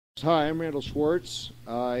Hi, I'm Randal Schwartz.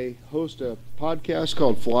 I host a podcast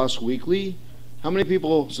called Floss Weekly. How many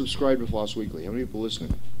people subscribe to Floss Weekly? How many people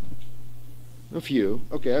listening? A few.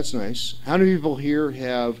 Okay, that's nice. How many people here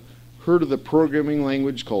have heard of the programming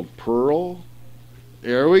language called Perl?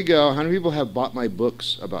 There we go. How many people have bought my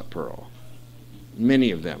books about Perl?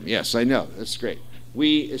 Many of them. Yes, I know. That's great.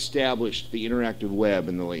 We established the interactive web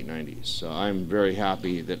in the late 90s, so I'm very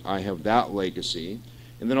happy that I have that legacy.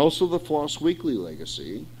 And then also the Floss Weekly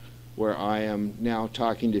legacy, where I am now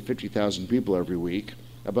talking to 50,000 people every week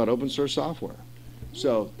about open source software.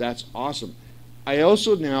 So that's awesome. I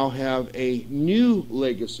also now have a new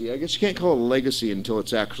legacy. I guess you can't call it a legacy until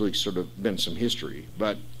it's actually sort of been some history,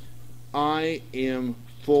 but I am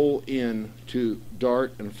full in to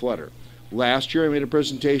Dart and Flutter. Last year I made a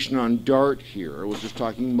presentation on Dart here. I was just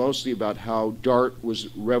talking mostly about how Dart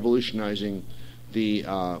was revolutionizing the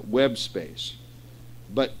web space.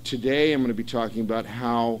 But today I'm going to be talking about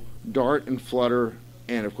how Dart and Flutter,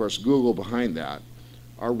 and of course Google behind that,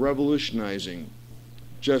 are revolutionizing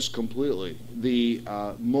just completely the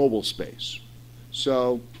mobile space.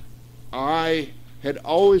 So I had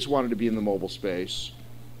always wanted to be in the mobile space,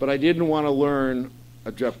 but I didn't want to learn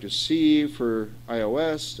Objective-C for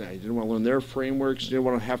iOS. I didn't want to learn their frameworks. I didn't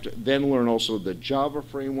want to have to then learn also the Java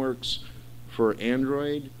frameworks for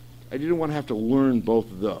Android. I didn't want to have to learn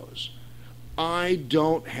both of those. I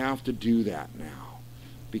don't have to do that now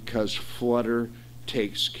because Flutter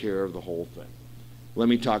takes care of the whole thing. Let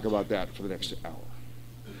me talk about that for the next hour.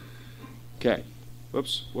 Okay.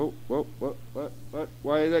 Whoops. Whoa. What?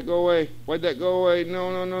 Why did that go away? Why'd that go away?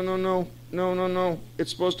 No.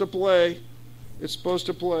 It's supposed to play. It's supposed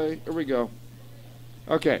to play. Here we go.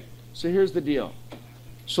 Okay. So here's the deal.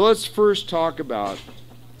 So let's first talk about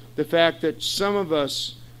the fact that some of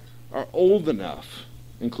us are old enough,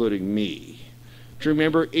 including me, to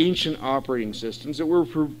remember ancient operating systems that were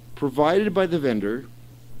provided by the vendor,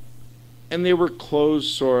 and they were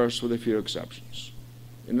closed source with a few exceptions.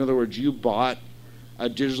 In other words, you bought a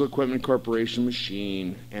Digital Equipment Corporation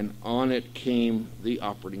machine, and on it came the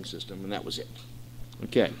operating system, and that was it.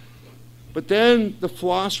 Okay. But then the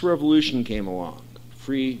Floss revolution came along.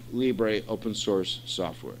 Free, libre, open source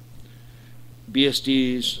software.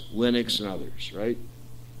 BSDs, Linux, and others, right?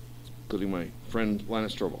 Including my friend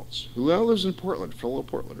Linus Torvalds, who now lives in Portland, fellow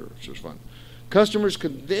Portlander, which was fun. Customers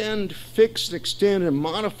could then fix, extend, and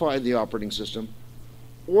modify the operating system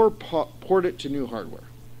or port it to new hardware.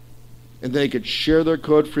 And they could share their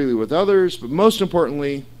code freely with others, but most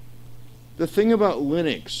importantly, the thing about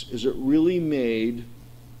Linux is it really made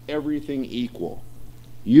everything equal.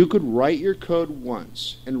 You could write your code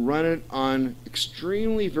once and run it on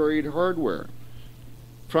extremely varied hardware,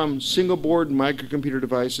 from single board microcomputer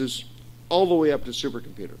devices all the way up to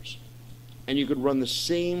supercomputers. And you could run the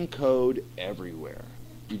same code everywhere.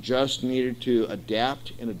 You just needed to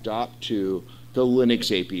adapt and adopt to the Linux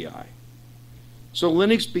API. So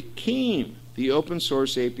Linux became the open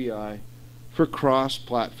source API for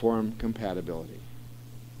cross-platform compatibility.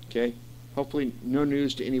 Okay? Hopefully no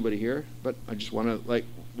news to anybody here, but I just want to,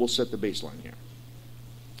 we'll set the baseline here.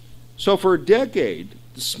 So for a decade,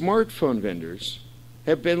 the smartphone vendors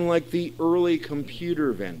have been like the early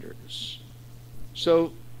computer vendors.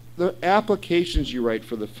 So the applications you write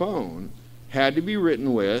for the phone had to be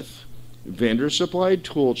written with vendor-supplied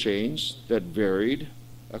tool chains that varied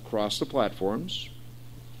across the platforms,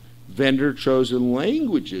 vendor-chosen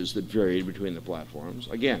languages that varied between the platforms.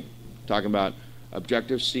 Again, talking about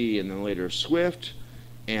Objective-C and then later Swift,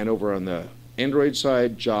 and over on the Android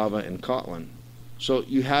side, Java and Kotlin. So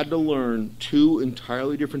you had to learn two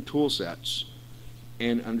entirely different tool sets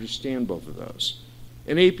and understand both of those.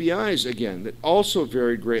 And APIs, again, that also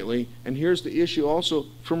varied greatly, and here's the issue also,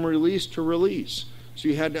 from release to release. So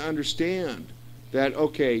you had to understand that,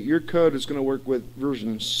 okay, your code is going to work with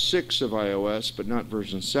version 6 of iOS, but not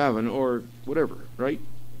version 7, or whatever, right?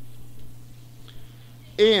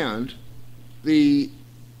 And the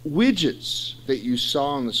widgets that you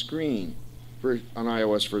saw on the screen on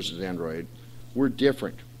iOS versus Android were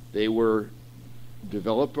different. They were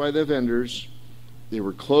developed by the vendors. They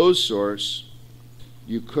were closed source.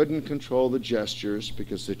 You couldn't control the gestures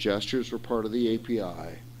because the gestures were part of the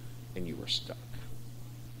API, and you were stuck.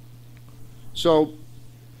 So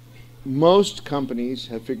most companies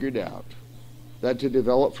have figured out that to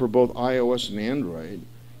develop for both iOS and Android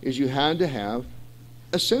is you had to have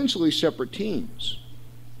essentially separate teams.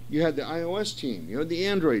 You had the iOS team, you had the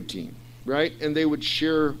Android team, right? And they would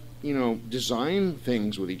share, design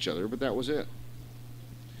things with each other, but that was it.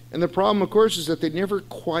 And the problem, of course, is that they never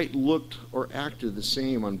quite looked or acted the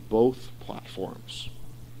same on both platforms,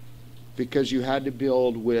 because you had to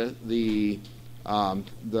build with the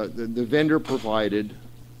The vendor provided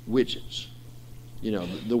widgets. You know,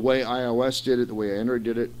 the way iOS did it, the way Android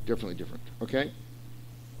did it, definitely different. Okay?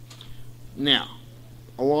 Now,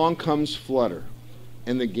 along comes Flutter,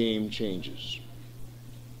 and the game changes.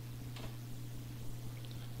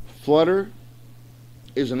 Flutter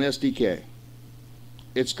is an SDK.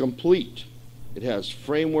 It's complete. It has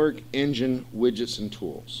framework, engine, widgets, and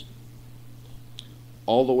tools.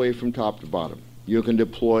 All the way from top to bottom. You can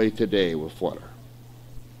deploy today with Flutter.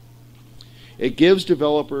 It gives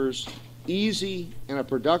developers easy and a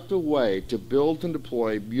productive way to build and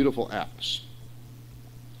deploy beautiful apps.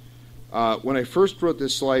 When I first wrote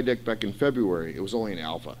this slide deck back in February, it was only in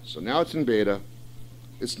alpha. So now it's in beta.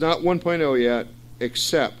 It's not 1.0 yet,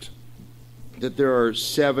 except that there are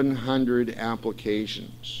 700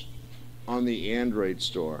 applications on the Android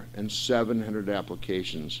store and 700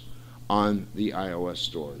 applications on the iOS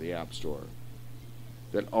store, the App Store,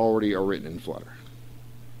 that already are written in Flutter.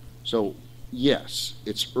 So yes,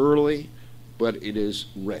 it's early, but it is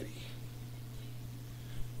ready.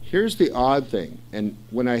 Here's the odd thing, and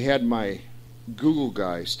when I had my Google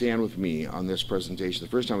guy stand with me on this presentation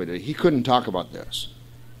the first time we did it, he couldn't talk about this.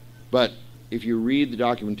 But if you read the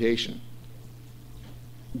documentation,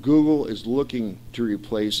 Google is looking to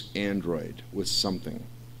replace Android with something.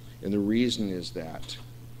 And the reason is that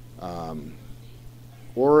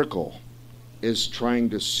Oracle is trying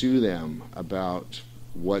to sue them about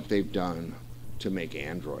what they've done to make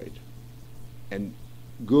Android. And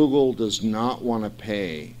Google does not want to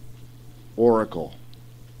pay Oracle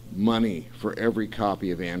money for every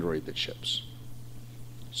copy of Android that ships.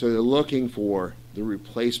 So they're looking for the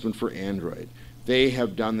replacement for Android. They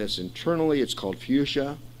have done this internally. It's called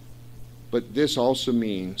Fuchsia. But this also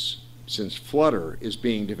means, since Flutter is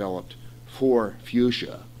being developed for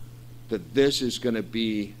Fuchsia, that this is going to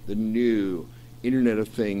be the new Internet of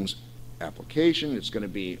Things application. It's going to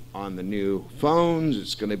be on the new phones.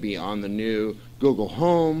 It's going to be on the new Google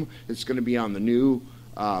Home. It's going to be on the new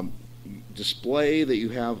display that you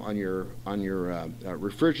have on your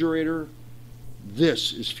refrigerator.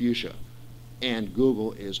 This is Fuchsia, and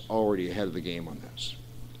Google is already ahead of the game on this.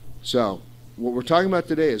 So what we're talking about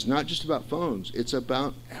today is not just about phones, it's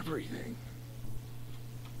about everything.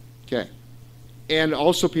 Okay. And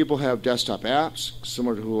also people have desktop apps,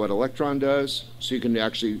 similar to what Electron does, so you can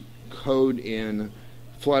actually code in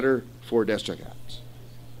Flutter for desktop apps.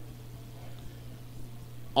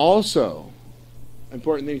 Also,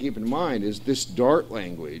 important thing to keep in mind is this Dart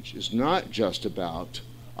language is not just about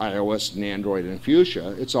iOS and Android and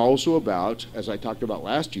Fuchsia. It's also about, as I talked about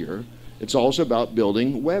last year, it's also about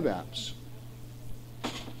building web apps.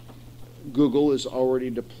 Google is already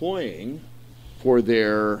deploying for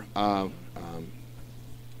their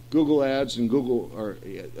Google Ads and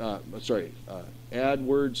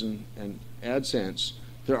AdWords and AdSense.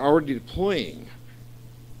 They're already deploying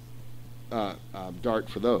Dart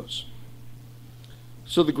for those.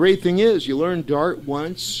 So the great thing is you learn Dart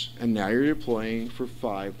once, and now you're deploying for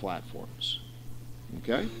 5 platforms.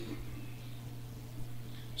 Okay?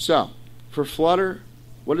 So, for Flutter,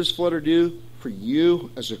 what does Flutter do for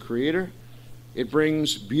you as a creator? It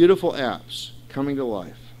brings beautiful apps coming to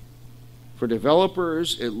life. For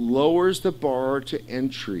developers, it lowers the bar to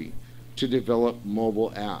entry to develop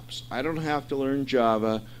mobile apps. I don't have to learn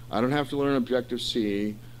Java. I don't have to learn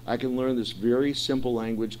Objective-C. I can learn this very simple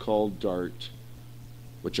language called Dart,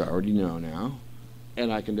 which I already know now,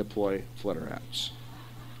 and I can deploy Flutter apps.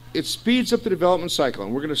 It speeds up the development cycle,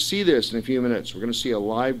 and we're going to see this in a few minutes. We're going to see a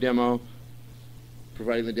live demo,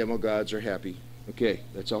 providing the demo gods are happy. Okay,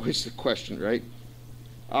 that's always the question, right?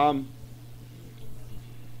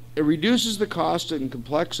 It reduces the cost and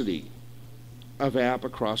complexity of app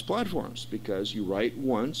across platforms because you write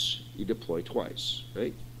once, you deploy twice,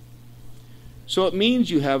 right? So it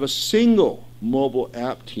means you have a single mobile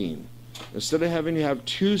app team instead of having to have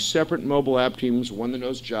 2 separate mobile app teams, one that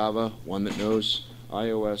knows Java, one that knows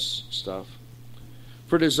iOS stuff.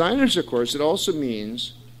 For designers, of course, it also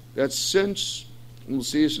means that since, and we'll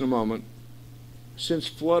see this in a moment, since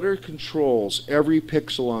Flutter controls every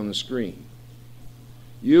pixel on the screen,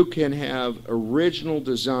 you can have original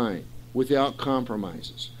design without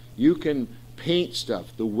compromises. You can paint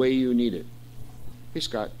stuff the way you need it. Hey,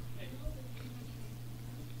 Scott.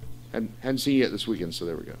 Hadn't seen you yet this weekend, so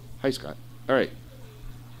there we go. Hi, Scott. All right.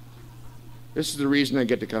 This is the reason I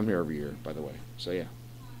get to come here every year, by the way. So, yeah,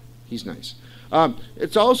 he's nice.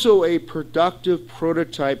 It's also a productive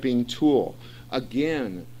prototyping tool.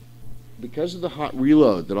 Again, because of the hot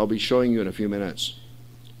reload that I'll be showing you in a few minutes,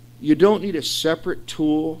 you don't need a separate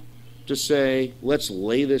tool to say, let's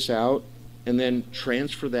lay this out and then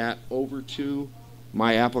transfer that over to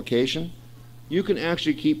my application. you can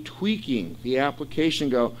actually keep tweaking the application.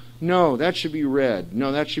 Go, no, that should be red.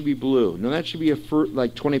 No, that should be blue. No, that should be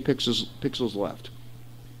like 20 pixels left.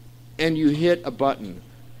 And you hit a button,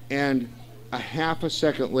 and a half a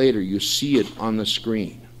second later, you see it on the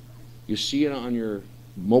screen. You see it on your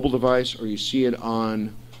mobile device, or you see it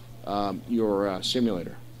on your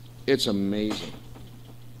simulator. It's amazing.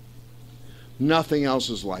 Nothing else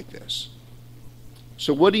is like this.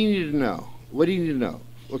 So what do you need to know? What do you need to know?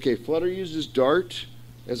 Okay, Flutter uses Dart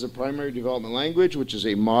as a primary development language, which is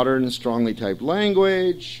a modern, strongly typed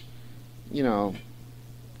language. You know,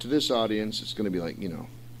 to this audience, it's going to be like, you know,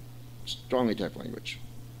 strongly typed language.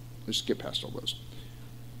 Let's skip past all those.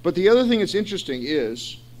 But the other thing that's interesting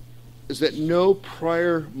is that no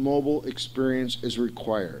prior mobile experience is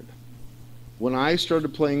required. When I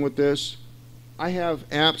started playing with this, I have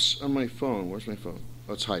apps on my phone. Where's my phone?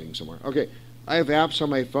 Oh, it's hiding somewhere. Okay, I have apps on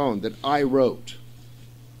my phone that I wrote.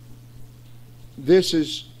 This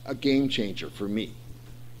is a game changer for me.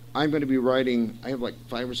 I'm going to be writing, I have like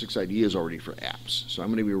 5 or 6 ideas already for apps, so I'm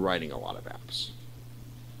going to be writing a lot of apps.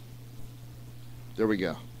 There we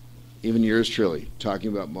go. Even yours truly,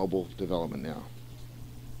 talking about mobile development now.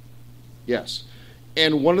 Yes.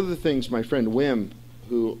 And one of the things my friend Wim,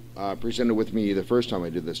 who presented with me the first time I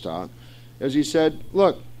did this talk, is he said,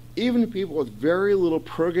 look, even people with very little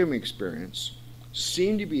programming experience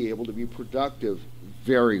seem to be able to be productive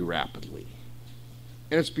very rapidly.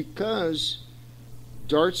 And it's because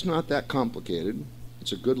Dart's not that complicated.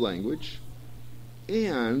 It's a good language.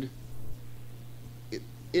 And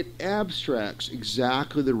it abstracts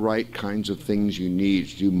exactly the right kinds of things you need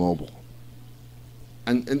to do mobile.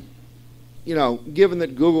 And you know, given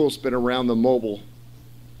that Google's been around the mobile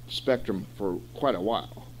spectrum for quite a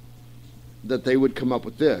while, that they would come up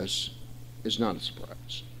with this is not a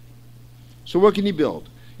surprise. So what can you build?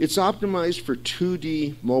 It's optimized for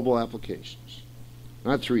 2D mobile applications,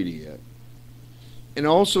 not 3D yet. And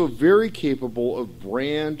also very capable of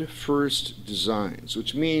brand-first designs,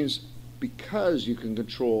 which means because you can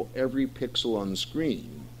control every pixel on the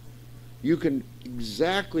screen, you can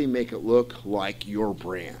exactly make it look like your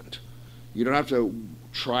brand. You don't have to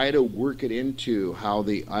try to work it into how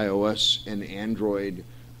the iOS and Android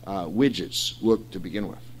widgets look to begin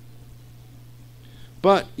with.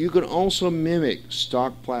 But you can also mimic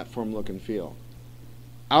stock platform look and feel.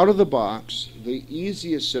 Out of the box, the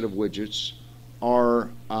easiest set of widgets are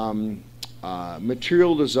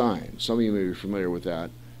material design. Some of you may be familiar with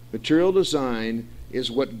that. Material design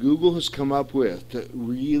is what Google has come up with to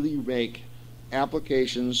really make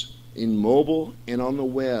applications in mobile and on the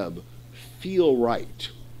web feel right.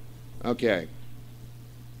 Okay.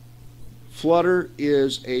 Flutter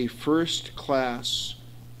is a first-class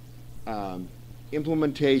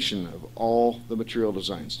implementation of all the material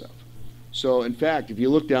design stuff. So, in fact, if you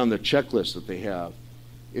look down the checklist that they have,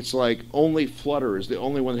 it's like only Flutter is the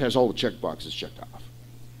only one that has all the checkboxes checked off.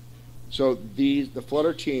 So the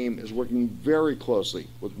Flutter team is working very closely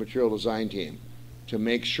with the material design team to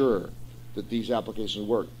make sure that these applications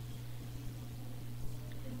work.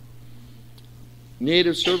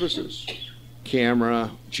 Native services,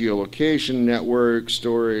 camera, geolocation, network,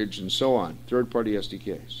 storage, and so on, third-party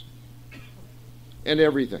SDKs, and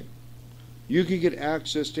everything. You can get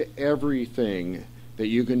access to everything that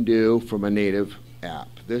you can do from a native app.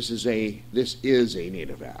 This is a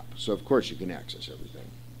native app, so of course you can access everything.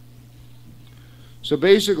 So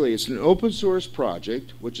basically, it's an open source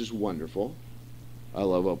project, which is wonderful. I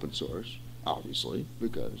love open source, obviously,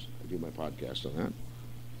 because I do my podcast on that.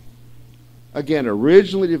 Again,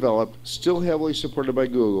 originally developed, still heavily supported by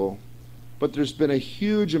Google, but there's been a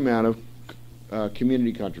huge amount of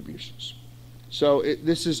community contributions. So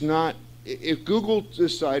this is not, if Google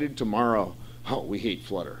decided tomorrow, oh, we hate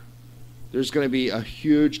Flutter, there's going to be a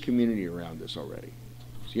huge community around this already.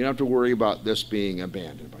 So you don't have to worry about this being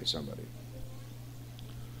abandoned by somebody.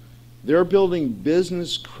 They're building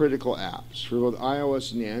business-critical apps for both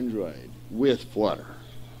iOS and Android with Flutter.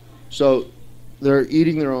 So they're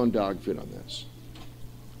eating their own dog food on this.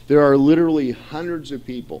 There are literally hundreds of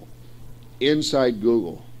people inside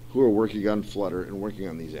Google who are working on Flutter and working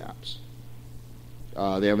on these apps.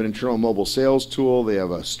 They have an internal mobile sales tool. They have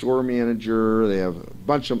a store manager. They have a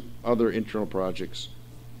bunch of other internal projects.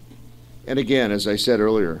 And again, as I said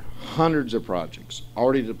earlier, hundreds of projects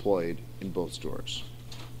already deployed in both stores.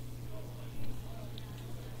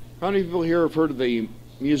 How many people here have heard of the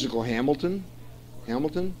musical Hamilton?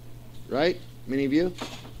 Hamilton, right? Many of you?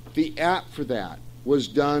 The app for that was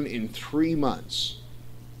done in 3 months,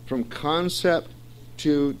 from concept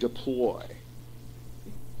to deploy,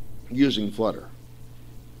 using Flutter.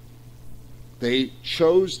 They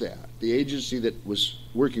chose that. The agency that was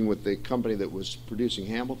working with the company that was producing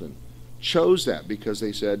Hamilton, chose that because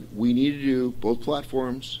they said, we need to do both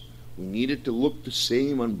platforms. We need it to look the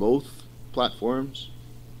same on both platforms.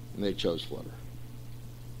 And they chose Flutter.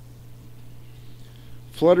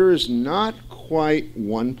 Flutter is not quite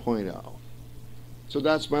 1.0. So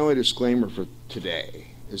that's my only disclaimer for today.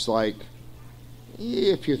 It's like,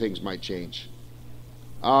 a few things might change.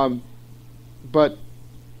 But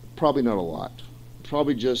probably not a lot.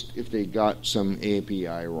 Probably just if they got some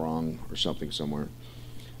API wrong or something somewhere.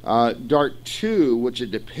 Dart 2, which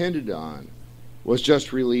it depended on, was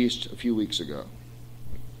just released a few weeks ago.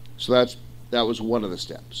 So that was one of the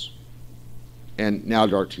steps. And now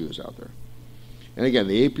Dart 2 is out there. And again,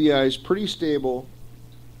 the API is pretty stable.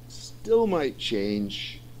 Still might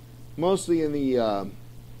change, mostly in the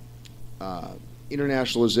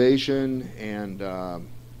internationalization and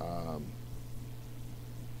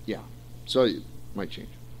yeah, so it might change.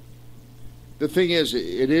 The thing is,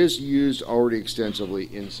 it is used already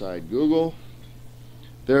extensively inside Google.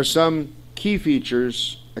 There are some key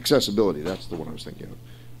features, accessibility, that's the one I was thinking of.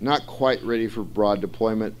 Not quite ready for broad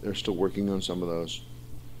deployment. They're still working on some of those.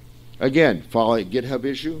 Again, follow a GitHub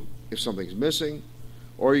issue if something's missing,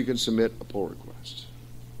 or you can submit a pull request.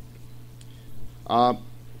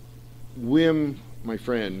 Wim, my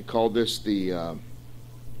friend, called this the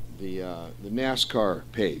NASCAR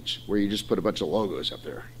page, where you just put a bunch of logos up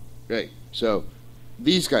there. Okay, so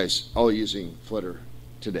these guys all using Flutter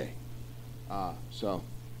today. So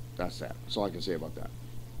that's that. That's all I can say about that.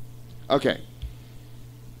 Okay.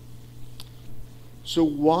 So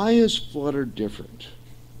why is Flutter different?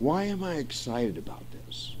 Why am I excited about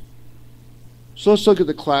this? So let's look at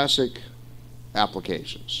the classic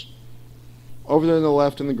applications. Over there on the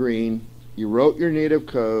left in the green, you wrote your native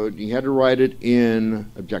code. You had to write it in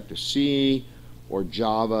Objective-C or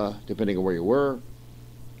Java, depending on where you were.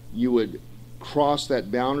 You would cross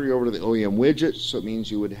that boundary over to the OEM widget, so it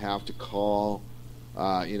means you would have to call,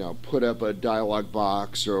 put up a dialog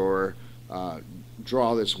box or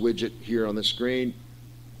draw this widget here on the screen.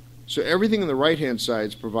 So everything on the right-hand side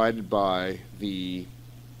is provided by the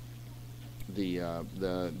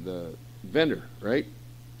vendor, right?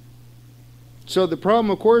 So the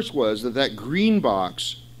problem, of course, was that green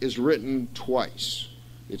box is written twice.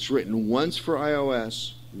 It's written once for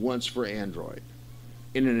iOS, once for Android,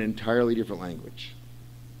 in an entirely different language.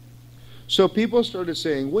 So people started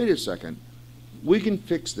saying, wait a second, we can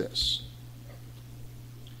fix this.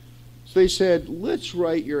 So they said, let's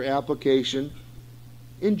write your application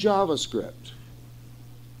in JavaScript.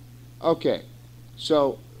 Okay,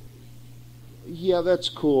 so yeah, that's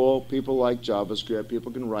cool. People like JavaScript.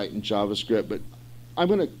 People can write in JavaScript, but I'm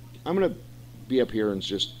gonna be up here and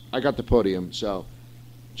just, I got the podium, so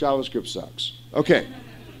JavaScript sucks. Okay,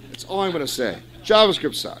 that's all I'm gonna say.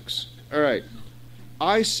 JavaScript sucks. All right,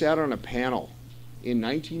 I sat on a panel in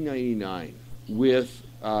 1999 with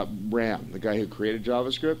Ram, the guy who created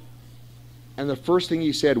JavaScript, and the first thing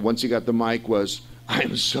he said once he got the mic was,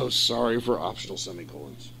 "I'm so sorry for optional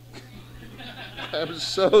semicolons." I'm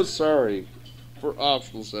so sorry for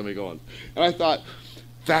optional semicolons. And I thought,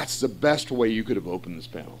 that's the best way you could have opened this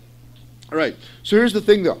panel. All right, so here's the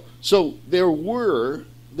thing though. So there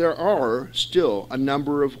are still a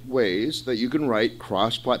number of ways that you can write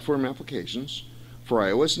cross-platform applications for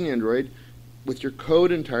iOS and Android with your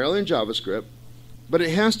code entirely in JavaScript, but it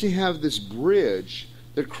has to have this bridge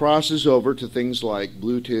that crosses over to things like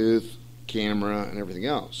Bluetooth, camera, and everything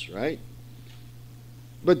else, right?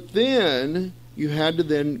 But then you had to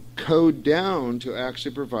then code down to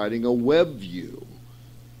actually providing a web view.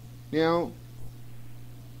 Now,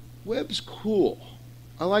 web's cool.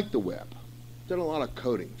 I like the web. Done a lot of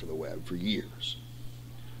coding for the web for years.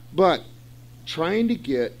 But trying to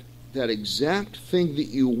get that exact thing that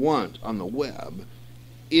you want on the web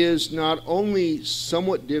is not only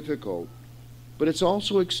somewhat difficult, but it's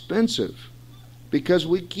also expensive, because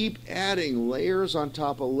we keep adding layers on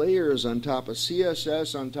top of layers on top of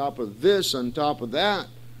CSS on top of this on top of that.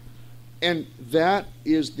 And that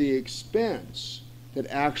is the expense that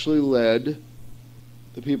actually led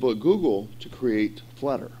the people at Google to create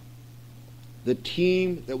Flutter. The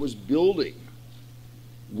team that was building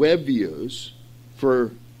web views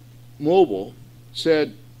for mobile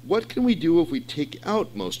said, what can we do if we take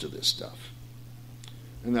out most of this stuff?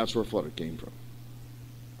 And that's where Flutter came from.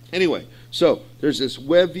 Anyway, so there's this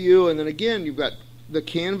web view, and then again, you've got the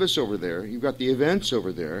canvas over there. You've got the events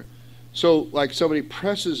over there. So like somebody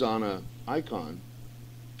presses on an icon,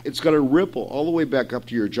 it's going to ripple all the way back up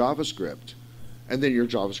to your JavaScript, and then your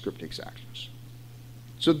JavaScript takes actions.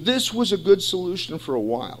 So this was a good solution for a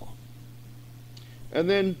while. And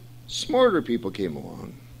then smarter people came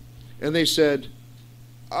along, and they said,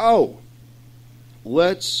 oh,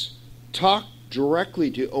 let's talk directly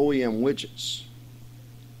to OEM widgets.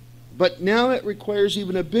 But now that requires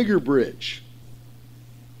even a bigger bridge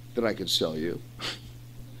that I could sell you.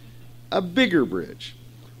 A bigger bridge,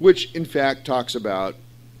 which in fact talks about,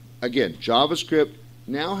 again, JavaScript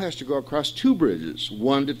now has to go across two bridges,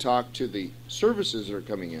 one to talk to the services that are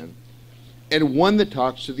coming in, and one that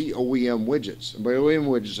talks to the OEM widgets. And by OEM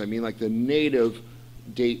widgets, I mean like the native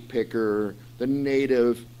date picker, the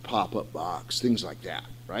native pop-up box, things like that,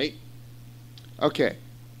 right? Okay,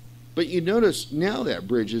 but you notice now that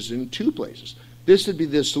bridge is in two places. This would be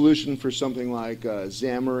the solution for something like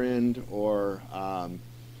Xamarin or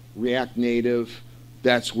React Native.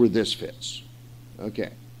 That's where this fits.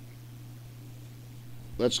 Okay.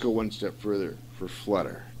 Let's go one step further for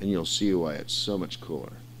Flutter, and you'll see why it's so much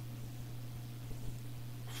cooler.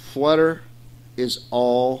 Flutter is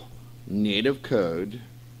all native code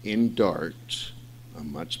in Dart, a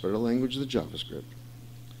much better language than JavaScript.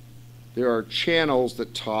 There are channels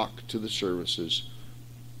that talk to the services.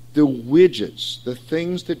 The widgets, the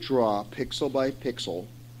things that draw pixel by pixel,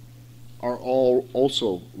 are all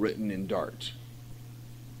also written in Dart.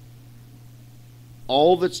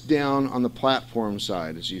 All that's down on the platform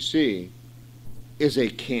side, as you see, is a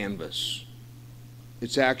canvas.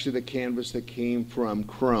 It's actually the canvas that came from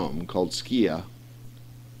Chrome called Skia.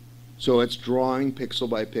 So it's drawing pixel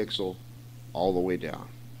by pixel all the way down.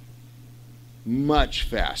 Much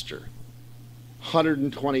faster.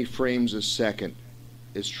 120 frames a second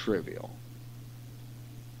is trivial.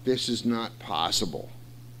 This is not possible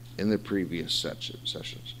in the previous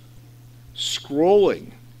sessions.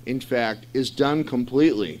 Scrolling, in fact, is done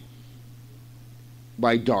completely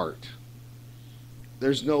by Dart.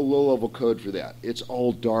 There's no low-level code for that. It's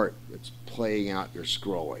all Dart. It's playing out your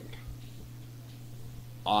scrolling.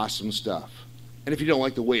 Awesome stuff. And if you don't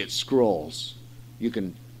like the way it scrolls, you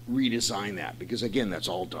can redesign that because, again, that's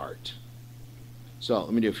all Dart. So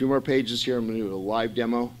let me do a few more pages here. I'm going to do a live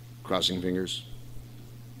demo, crossing fingers.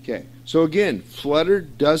 Okay, so again, Flutter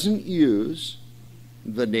doesn't use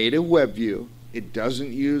the native web view. It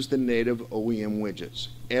doesn't use the native OEM widgets.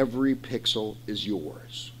 Every pixel is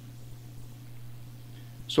yours.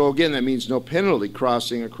 So again, that means no penalty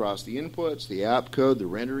crossing across the inputs, the app code, the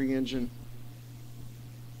rendering engine.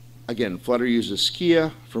 Again, Flutter uses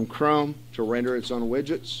Skia from Chrome to render its own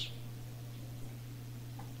widgets.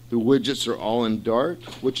 The widgets are all in Dart,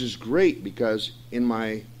 which is great because in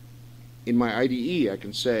my IDE I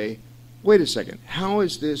can say, wait a second, how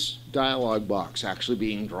is this dialog box actually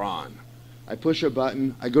being drawn? I push a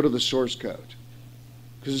button, I go to the source code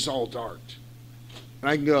because it's all Dart. And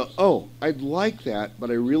I can go, oh, I'd like that, but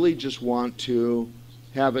I really just want to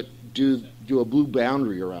have it do a blue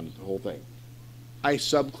boundary around the whole thing. I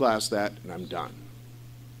subclass that, and I'm done.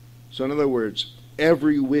 So in other words,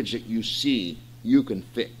 every widget you see, you can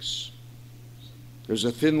fix. There's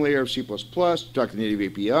a thin layer of C++, talk to native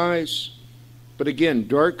APIs. But again,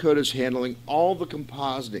 Dart code is handling all the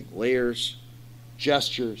compositing, layers,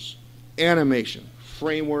 gestures, animation,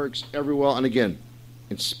 frameworks, everywhere. And again,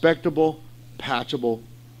 inspectable, patchable,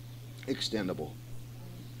 extendable.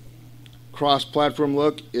 Cross-platform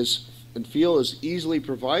look and feel is easily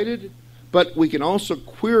provided, but we can also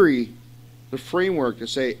query the framework to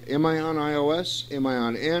say, am I on iOS? Am I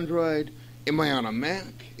on Android? Am I on a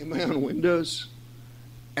Mac? Am I on Windows?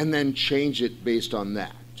 And then change it based on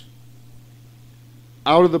that.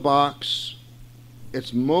 Out of the box,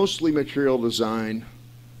 it's mostly material design,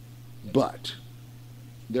 but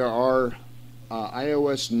there are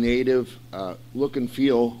iOS native look and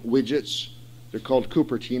feel widgets. They're called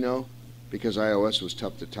Cupertino because iOS was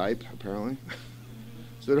tough to type, apparently.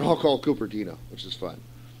 So they're all called Cupertino, which is fun.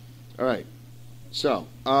 All right. So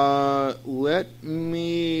let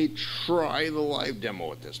me try the live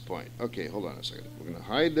demo at this point. Okay, hold on a second. We're going to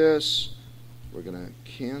hide this. We're going to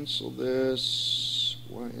cancel this.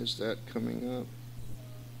 Why is that coming up?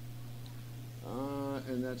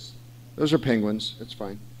 And those are penguins. It's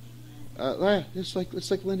fine. It's like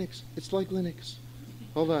Linux. It's like Linux.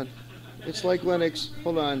 Hold on. It's like Linux.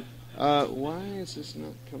 Hold on. Why is this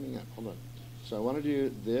not coming up? Hold on. So I want to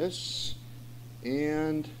do this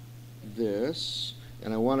and this,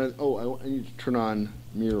 and I want to. I need to turn on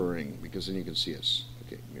mirroring because then you can see us.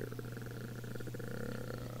 Okay, mirror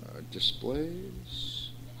displays.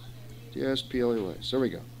 DSPLUS. There we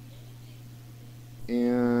go.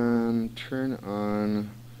 And turn on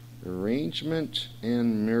arrangement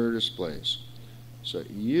and mirror displays. So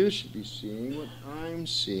you should be seeing what I'm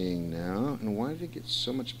seeing now. And why did it get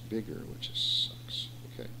so much bigger, which just sucks?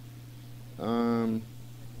 Okay. How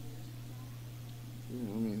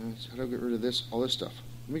do I get rid of this? All this stuff.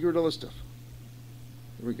 Let me get rid of all this stuff.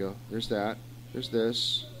 There we go. There's that. There's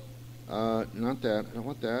this. Not that. I don't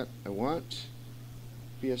want that. I want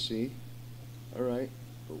BSC. All right.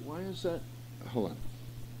 But why is that? Hold on.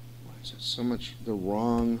 Why is that so much the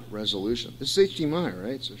wrong resolution? This is HDMI,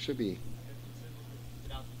 right? So it should be.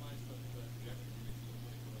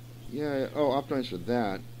 Yeah. Oh, optimized for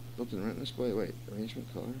that. Built-in retina display. Wait.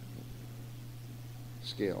 Arrangement color.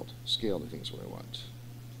 Scaled. Scaled, I think is what I want.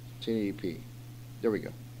 1080p. There we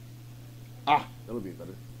go. Ah, that'll be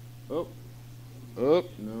better. Oh. Oh,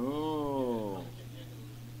 no.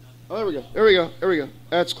 Oh, there we go. There we go. There we go.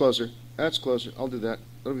 That's closer. That's closer. I'll do that.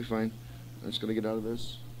 That'll be fine. I'm just going to get out of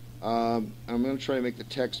this. I'm going to try to make the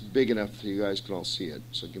text big enough so you guys can all see it.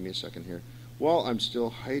 So give me a second here. While I'm still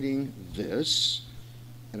hiding this,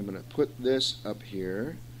 and I'm going to put this up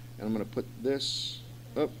here, and I'm going to put this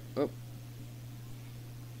up,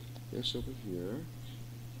 this over here.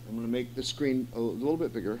 I'm going to make the screen a little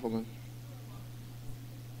bit bigger. Hold on.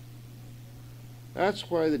 That's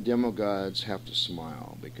why the demo gods have to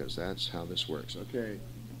smile, because that's how this works. Okay,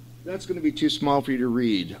 that's going to be too small for you to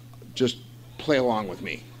read. Just play along with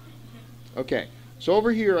me. Okay, so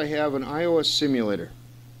over here I have an iOS simulator.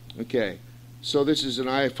 Okay, so this is an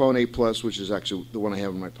iPhone 8 Plus, which is actually the one I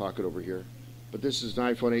have in my pocket over here. But this is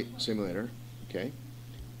an iPhone 8 simulator. Okay,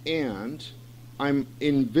 and I'm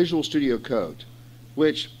in Visual Studio Code,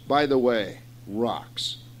 which, by the way,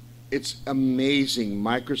 rocks. It's amazing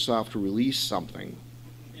Microsoft released something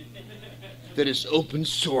that is open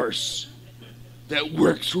source that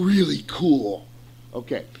works really cool.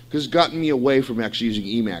 Okay, because it's gotten me away from actually using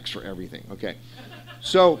Emacs for everything. Okay,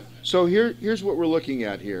 so here's what we're looking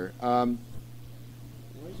at here. Why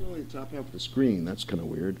is it only the top half of the screen? That's kind of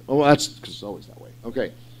weird. Oh, that's because it's always that way.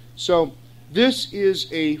 Okay, so this is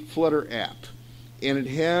a Flutter app. And it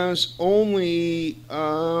has only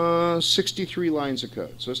 63 lines of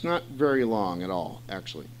code. So it's not very long at all,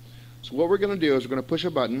 actually. So what we're going to do is we're going to push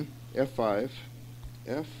a button, F5,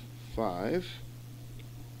 F5,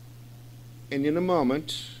 and in a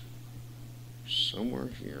moment, somewhere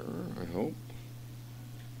here, I hope,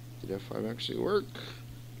 did F5 actually work?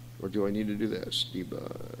 Or do I need to do this?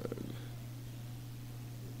 Debug.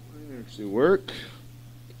 Might actually work.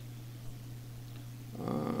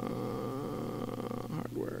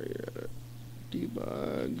 Hardware,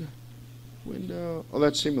 debug, window. Oh,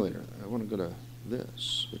 that's simulator. I want to go to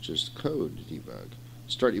this, which is code debug.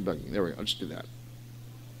 Start debugging. There we go. I'll just do that.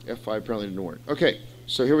 F5 apparently didn't work. Okay,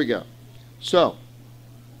 so here we go. So,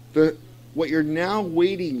 what you're now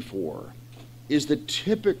waiting for is the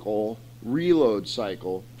typical reload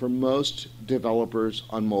cycle for most developers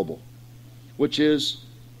on mobile, which is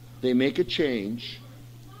they make a change,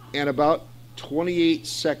 and about 28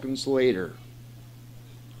 seconds later,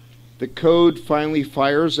 the code finally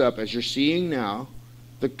fires up. As you're seeing now,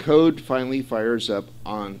 the code finally fires up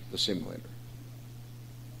on the simulator.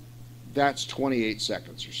 That's 28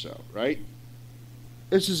 seconds or so, right?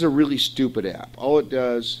 This is a really stupid app. All it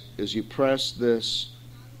does is you press this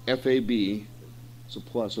FAB, it's a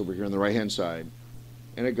plus over here on the right-hand side,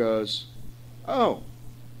 and it goes, oh,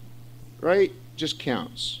 right? Just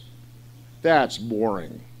counts. That's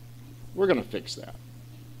boring. We're going to fix that.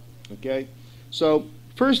 Okay? So,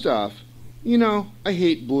 first off, you know, I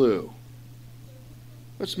hate blue.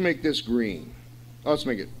 Let's make this green. Oh, let's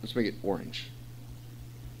make it orange.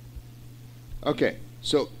 Okay,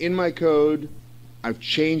 so in my code, I'm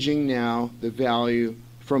changing now the value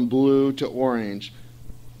from blue to orange.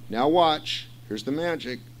 Now watch. Here's the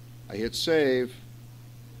magic. I hit save.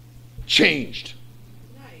 Changed.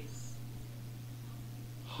 Nice.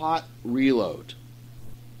 Hot reload.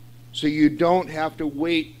 So you don't have to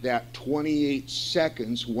wait that 28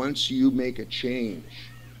 seconds once you make a change.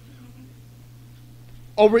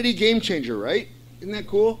 Already game changer, right? Isn't that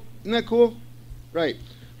cool? Isn't that cool? Right.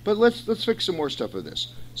 But let's fix some more stuff with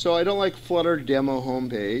this. So I don't like Flutter demo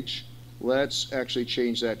homepage. Let's actually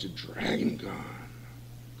change that to DragonCon,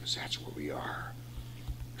 because that's where we are.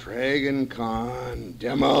 DragonCon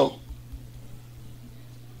demo.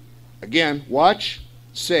 Again, watch,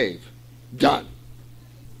 save, done.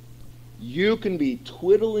 You can be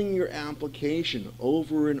twiddling your application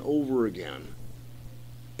over and over again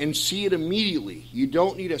and see it immediately. You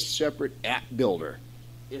don't need a separate app builder.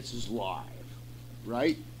 This is live,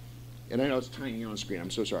 right? And I know it's tiny on screen.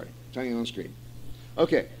 I'm so sorry. Tiny on screen.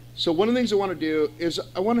 Okay, so one of the things I want to do is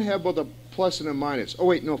I want to have both a plus and a minus. Oh,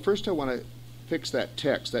 wait, no, first I want to fix that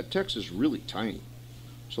text. That text is really tiny.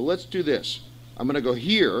 So let's do this. I'm going to go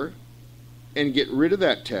here and get rid of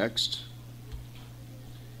that text.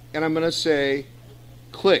 And I'm going to say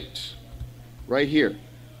clicked right here.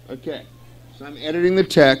 Okay, so I'm editing the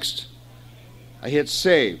text. I hit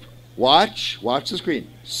save. Watch the screen.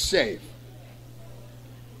 Save.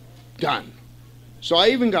 Done. So I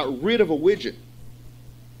even got rid of a widget.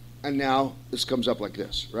 And now this comes up like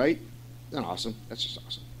this, right? Isn't that awesome? That's just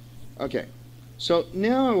awesome. Okay. So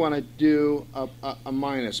now I want to do a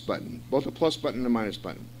minus button, both a plus button and a minus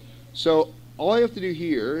button. So all I have to do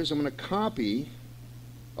here is I'm going to copy.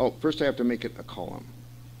 Oh, first I have to make it a column.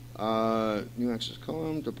 New access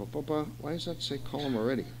column. Why does that say column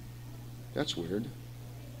already? That's weird.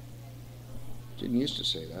 Didn't used to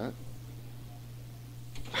say that.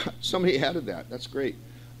 Somebody added that. That's great.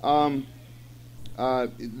 The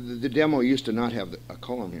demo used to not have a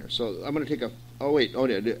column here. So I'm going to take a... Oh, wait. Oh,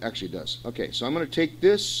 it actually does. Okay, so I'm going to take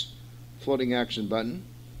this floating action button,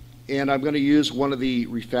 and I'm going to use one of the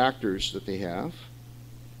refactors that they have,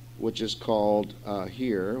 which is called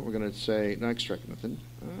here. We're going to say... No, extract nothing.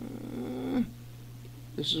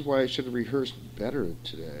 This is why I should have rehearsed better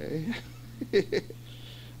today.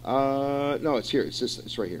 No, it's here.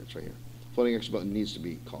 It's right here. It's right here. Floating action button needs to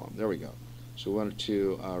be column. There we go. So we wanted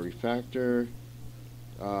to refactor,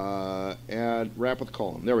 add wrap with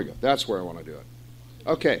column. There we go. That's where I want to do it.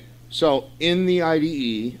 Okay. So in the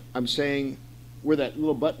IDE, I'm saying where that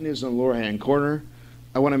little button is in the lower hand corner,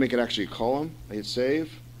 I want to make it actually a column. I hit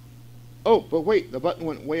save. Oh, but wait, the button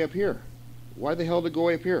went way up here. Why the hell did it go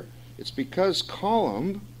way up here? It's because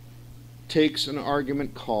column takes an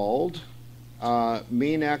argument called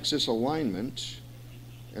main axis alignment,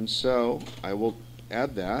 and so I will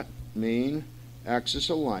add that main axis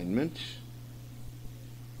alignment,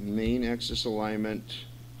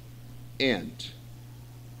 and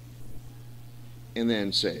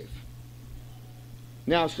then save.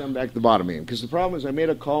 Now it's done back to the bottom again, because the problem is I made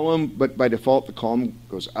a column, but by default the column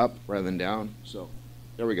goes up rather than down. So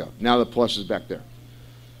there we go. Now the plus is back there.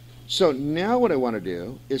 So now what I want to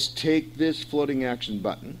do is take this floating action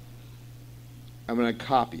button. I'm going to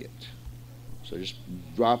copy it. So just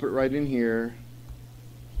drop it right in here.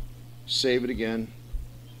 Save it again.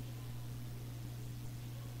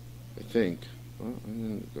 I think. Well,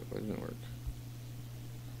 it didn't work.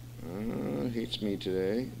 It hates me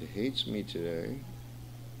today. It hates me today.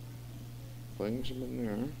 Playing something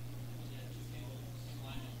there.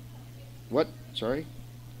 What? Sorry?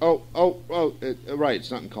 Oh, right.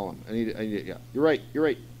 It's not in column. I need it. Yeah, you're right.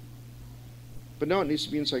 But no, it needs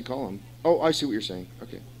to be inside column. Oh, I see what you're saying.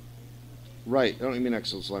 Okay. Right. I don't mean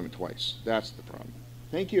axis alignment twice. That's the problem.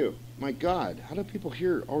 Thank you. My God, how do people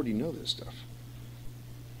here already know this stuff?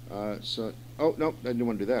 Oh, no, I didn't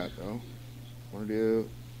want to do that, though. I want to do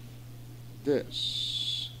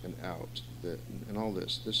this and out, and all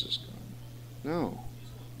this. This is gone. No.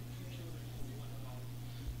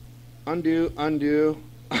 Undo.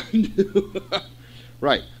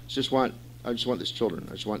 Right. I just want this children.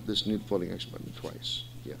 I just want this new floating X button twice.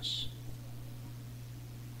 Yes.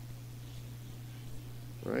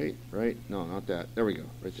 Right. No, not that. There we go.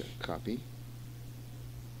 Right there. Copy.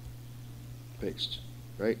 Paste.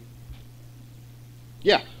 Right.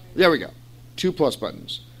 Yeah. There we go. 2 plus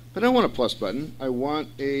buttons. But I don't want a plus button. I want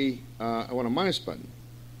a minus button.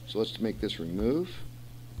 So let's make this remove.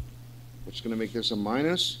 Which is going to make this a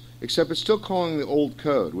minus. Except it's still calling the old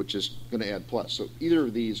code, which is going to add plus. So either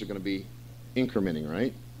of these are going to be incrementing,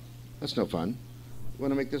 right? That's no fun. We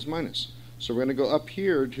want to make this minus. So we're going to go up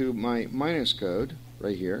here to my minus code,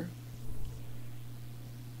 right here.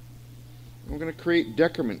 And we're going to create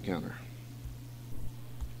decrement counter.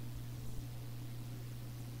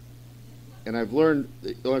 And I've learned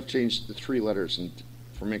that you'll have to change the 3 letters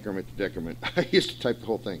from increment to decrement. I used to type the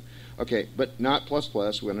whole thing. Okay, but not plus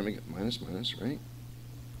plus. We're going to make it minus minus, right?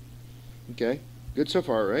 Okay, good so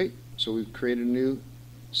far, right? So we've created a new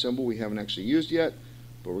symbol we haven't actually used yet,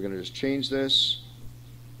 but we're going to just change this,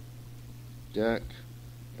 dec,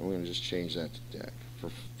 and we're going to just change that to dec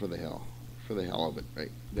for the hell of it,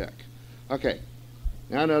 right? Dec. Okay,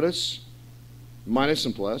 now notice minus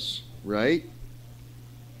and plus, right?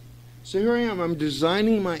 So here I am. I'm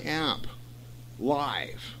designing my app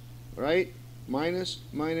live, right? Minus,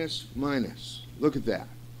 minus, minus. Look at that.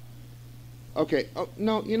 Okay, oh,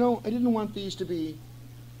 no, I didn't want these to be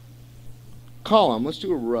column. Let's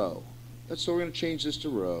do a row. So we're going to change this to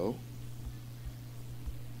row.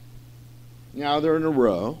 Now they're in a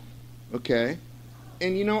row, okay?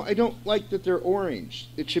 And I don't like that they're orange.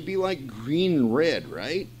 It should be like green and red,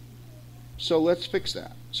 right? So let's fix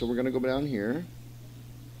that. So we're going to go down here,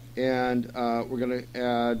 and we're going to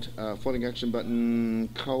add floating action button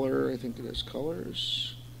color. I think it is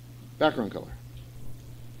colors. Background color.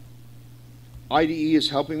 IDE is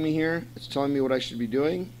helping me here. It's telling me what I should be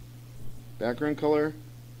doing. Background color,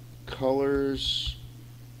 colors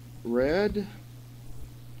red,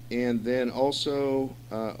 And then also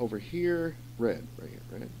over here, red, right here,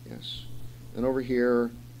 red, yes. And over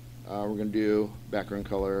here, we're going to do background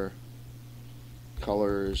color,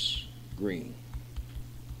 colors, green.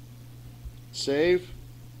 Save.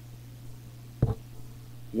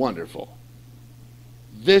 Wonderful.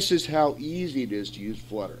 This is how easy it is to use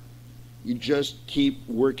Flutter. You just keep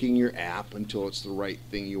working your app until it's the right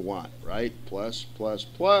thing you want, right? Plus, plus,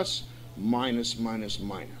 plus, minus, minus,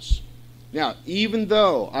 minus. Now, even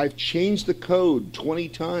though I've changed the code 20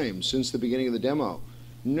 times since the beginning of the demo,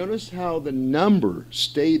 notice how the number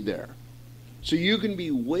stayed there. So you can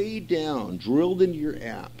be way down, drilled into your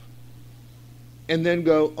app, and then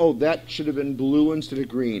go, oh, that should have been blue instead of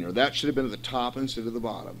green, or that should have been at the top instead of the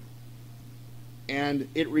bottom. And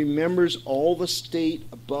it remembers all the state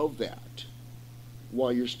above that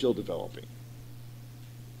while you're still developing.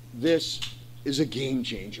 This is a game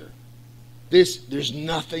changer. There's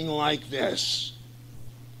nothing like this.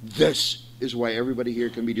 This is why everybody here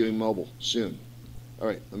can be doing mobile soon. All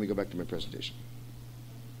right, let me go back to my presentation,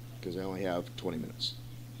 because I only have 20 minutes,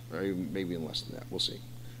 or maybe even less than that. We'll see.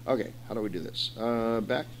 Okay, how do we do this?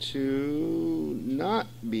 Back to not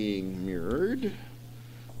being mirrored.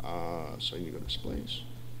 So I need to go to displays.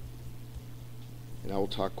 And I will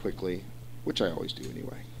talk quickly, which I always do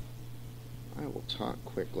anyway. I will talk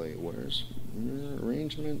quickly. Where's mirror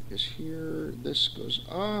arrangement is here. This goes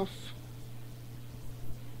off.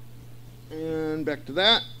 And back to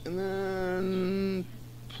that. And then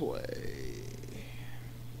play.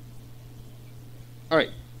 All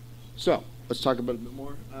right. So let's talk about it a bit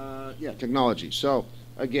more. Yeah, technology. So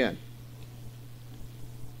again,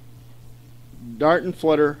 Dart and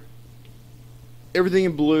Flutter, everything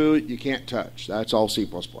in blue you can't touch. That's all C++.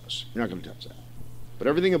 You're not going to touch that. But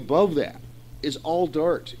everything above that is all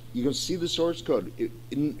Dart. You can see the source code.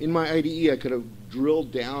 In my IDE, I could have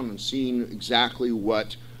drilled down and seen exactly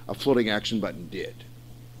what a floating action button did,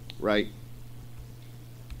 right?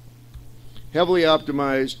 Heavily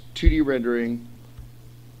optimized 2D rendering,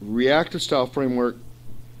 reactive style framework,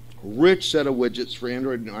 rich set of widgets for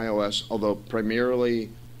Android and iOS, although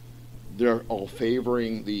primarily they're all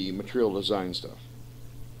favoring the material design stuff.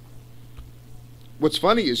 What's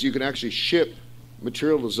funny is you can actually ship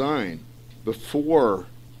material design before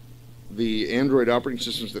the Android operating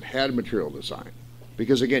systems that had material design,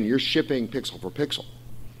 because again, you're shipping pixel for pixel,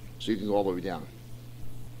 so you can go all the way down.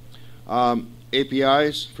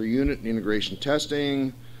 APIs for unit and integration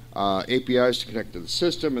testing, APIs to connect to the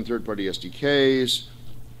system and third-party SDKs,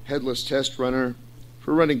 headless test runner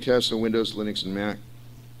for running tests on Windows, Linux, and Mac,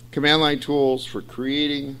 command line tools for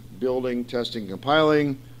creating, building, testing,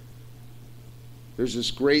 compiling. There's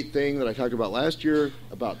this great thing that I talked about last year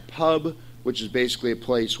about Pub, which is basically a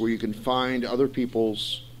place where you can find other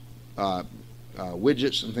people's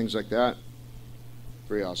widgets and things like that.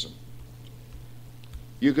 Very awesome.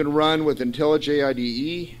 You can run with IntelliJ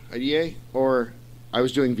IDE, or I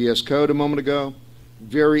was doing VS Code a moment ago.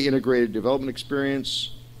 Very integrated development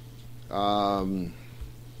experience.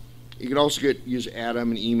 You can also use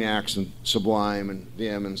Atom and Emacs and Sublime and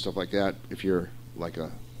Vim and stuff like that if you're like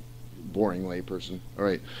a boring layperson. All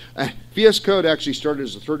right. VS Code actually started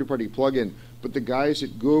as a third-party plugin, but the guys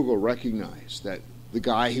at Google recognized that the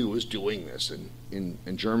guy who was doing this in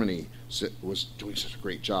Germany was doing such a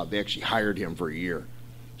great job. They actually hired him for a year.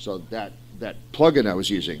 So that plugin I was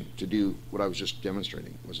using to do what I was just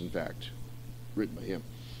demonstrating was in fact written by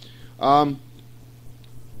him.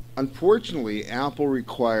 Unfortunately, Apple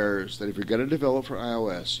requires that if you're going to develop for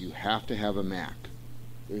iOS, you have to have a Mac.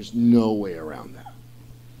 There's no way around that.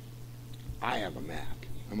 I have a Mac.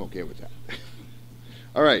 I'm okay with that.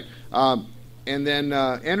 All right. And then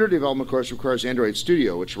Android development, of course, requires Android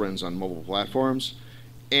Studio, which runs on mobile platforms.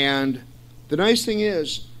 And the nice thing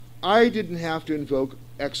is, I didn't have to invoke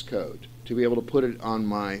Xcode to be able to put it on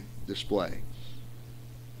my display.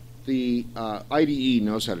 The IDE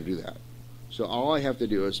knows how to do that. So all I have to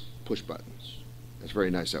do is push buttons. That's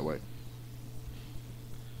very nice that way.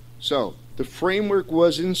 So the framework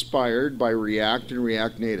was inspired by React and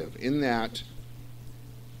React Native in that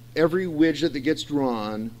every widget that gets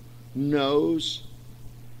drawn knows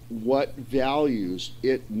what values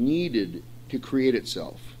it needed to create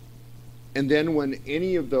itself. And then when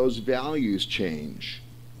any of those values change,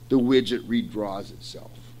 the widget redraws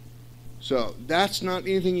itself. So that's not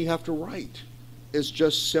anything you have to write. It's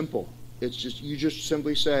just simple. It's just, you just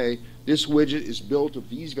simply say, this widget is built of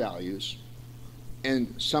these values,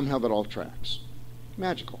 and somehow that all tracks.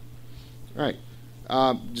 Magical. All right.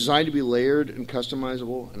 Designed to be layered and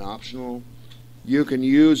customizable and optional. You can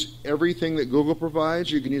use everything that Google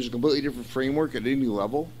provides. You can use a completely different framework at any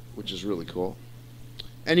level, which is really cool.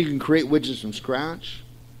 And you can create widgets from scratch.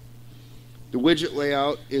 The widget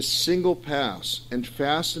layout is single pass and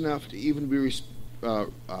fast enough to even be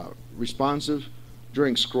responsive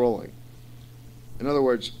during scrolling. In other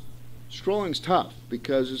words, scrolling's tough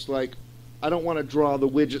because it's like, I don't want to draw the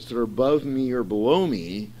widgets that are above me or below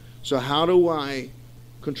me, so how do I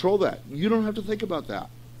control that? You don't have to think about that.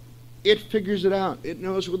 It figures it out. It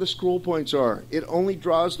knows where the scroll points are. It only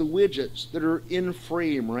draws the widgets that are in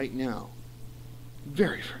frame right now.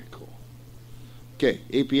 Very, very cool. Okay,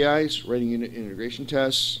 APIs, writing unit integration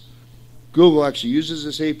tests. Google actually uses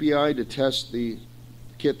this API to test the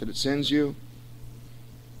kit that it sends you.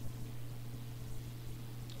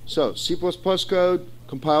 So, C++ code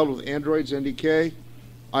compiled with Android's NDK.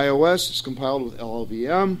 iOS is compiled with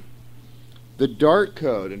LLVM. The Dart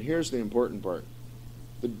code, and here's the important part.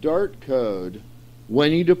 The Dart code,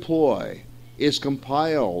 when you deploy, is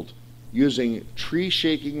compiled using tree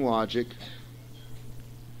shaking logic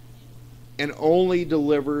and only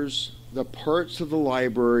delivers the parts of the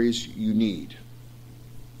libraries you need.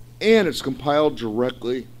 And it's compiled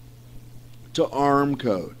directly to ARM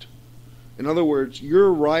code. In other words,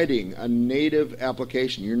 you're writing a native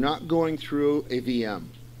application. You're not going through a VM.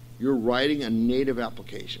 You're writing a native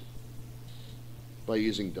application by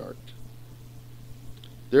using Dart.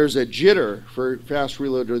 There's a jitter for fast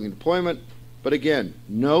reload during the deployment, but again,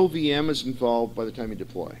 no VM is involved by the time you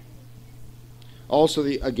deploy. Also,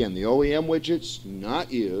 the OEM widgets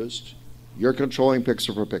not used. You're controlling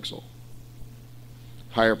pixel for pixel.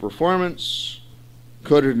 Higher performance,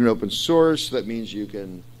 coded in open source. That means you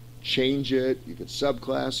can change it, you can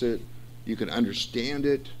subclass it, you can understand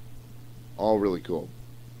it. All really cool.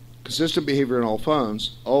 Consistent behavior in all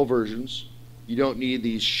phones, all versions. You don't need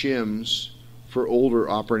these shims for older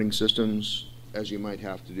operating systems, as you might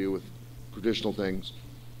have to do with traditional things.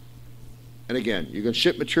 And again, you can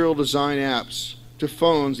ship material design apps to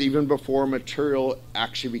phones even before material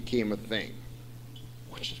actually became a thing,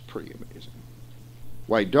 which is pretty amazing.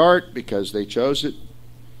 Why Dart? Because they chose it.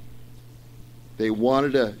 They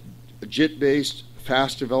wanted a JIT-based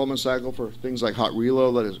fast development cycle for things like hot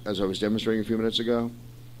reload, as I was demonstrating a few minutes ago.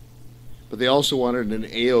 But they also wanted an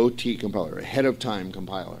AOT compiler, ahead of time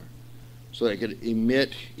compiler, so they could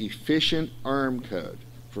emit efficient ARM code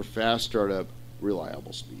for fast startup,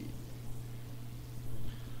 reliable speed.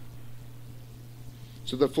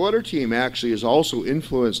 So the Flutter team actually has also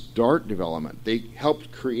influenced Dart development. They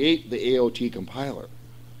helped create the AOT compiler,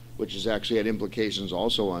 which has actually had implications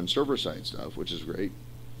also on server-side stuff, which is great.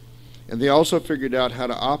 And they also figured out how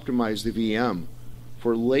to optimize the VM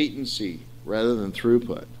for latency rather than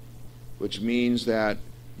throughput, which means that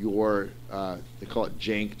your, they call it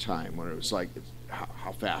jank time, when it's like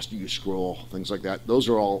how fast do you scroll, things like that. Those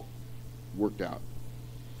are all worked out.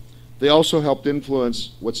 They also helped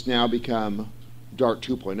influence what's now become Dart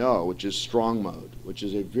 2.0, which is strong mode, which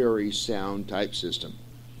is a very sound type system.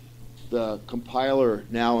 The compiler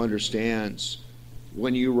now understands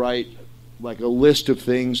when you write like a list of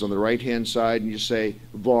things on the right-hand side and you say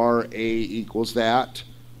var a equals that,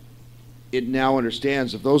 it now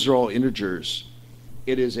understands if those are all integers,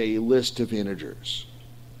 it is a list of integers.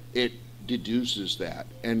 It deduces that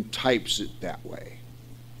and types it that way.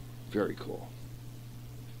 Very cool.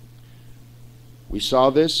 We saw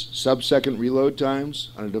this, sub-second reload times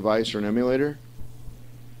on a device or an emulator.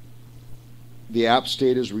 The app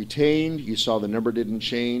state is retained. You saw the number didn't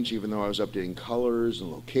change, even though I was updating colors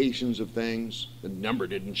and locations of things. The number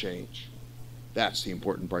didn't change. That's the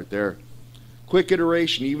important part there. Quick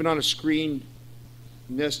iteration, even on a screen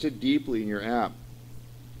nested deeply in your app.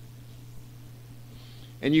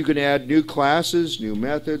 And you can add new classes, new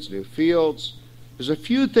methods, new fields. There's a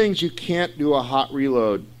few things you can't do a hot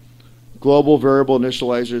reload. Global variable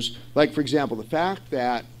initializers, like for example, the fact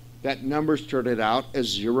that that number started out as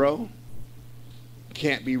 0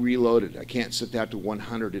 can't be reloaded. I can't set that to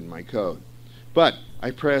 100 in my code. But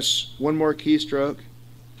I press one more keystroke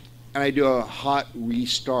and I do a hot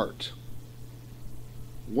restart.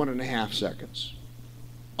 1.5 seconds.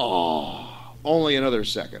 Oh, only another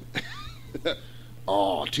second.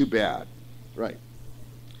 Oh, too bad. Right.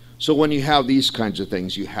 So when you have these kinds of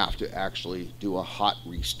things, you have to actually do a hot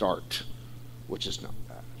restart, which is not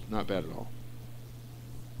bad. Not bad at all.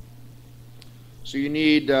 So you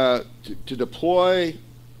need to deploy,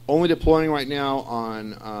 only deploying right now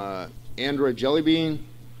on Android Jelly Bean,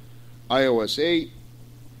 iOS 8.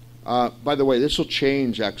 By the way, this will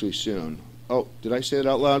change actually soon. Oh, did I say that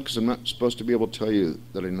out loud? Because I'm not supposed to be able to tell you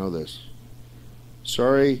that I know this.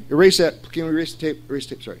 Sorry. Erase that. Can we erase the tape? Erase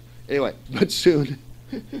the tape, sorry. Anyway, but soon.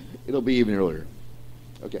 It'll be even earlier.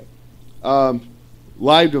 Okay.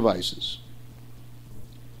 Live devices.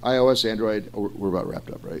 iOS, Android. Oh, we're about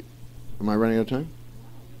wrapped up, right? Am I running out of time?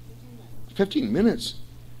 15 minutes.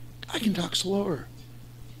 I can talk slower.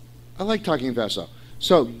 I like talking fast though.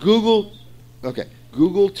 So Google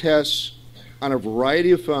tests on a variety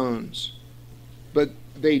of phones, but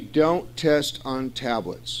they don't test on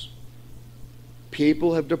tablets.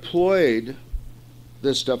 People have deployed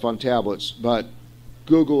this stuff on tablets, but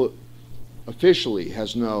Google officially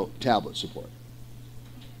has no tablet support.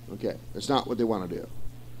 Okay, that's not what they want to do.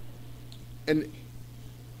 And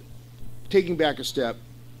taking back a step,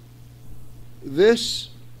 this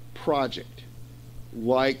project,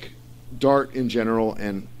 like Dart in general,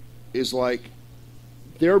 and is like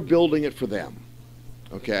they're building it for them.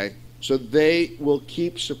 Okay, so they will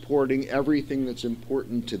keep supporting everything that's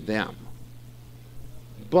important to them.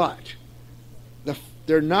 But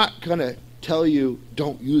they're not going to tell you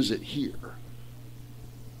don't use it here.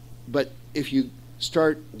 But if you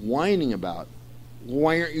start whining about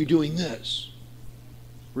why aren't you doing this,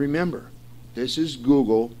 remember, this is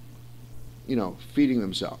Google, feeding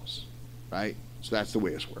themselves, right? So that's the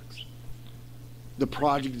way this works. The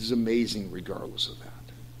project is amazing regardless of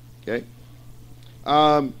that.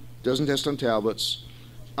 Okay? Doesn't test on tablets.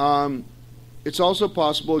 It's also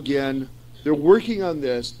possible, again, they're working on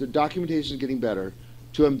this, the documentation is getting better,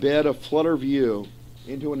 to embed a Flutter view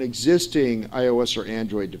into an existing iOS or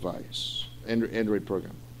Android device, Android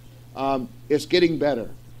program. It's getting better.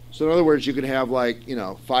 So in other words, you can have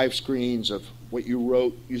 5 screens of what you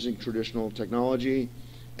wrote using traditional technology,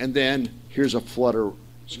 and then here's a Flutter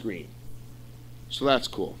screen. So that's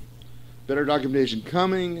cool. Better documentation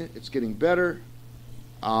coming. It's getting better.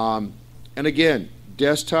 And again,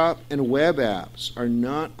 desktop and web apps are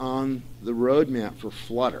not on the roadmap for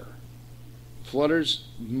Flutter. Flutter's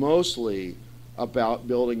mostly about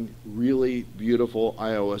building really beautiful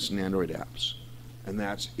iOS and Android apps. And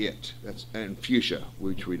that's it. And Fuchsia,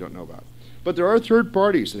 which we don't know about. But there are third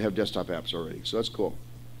parties that have desktop apps already, so that's cool.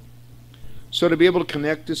 So to be able to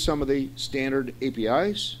connect to some of the standard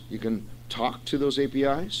APIs, you can talk to those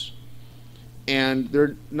APIs. And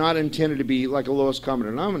they're not intended to be like a lowest common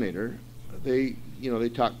denominator. They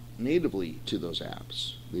talk natively to those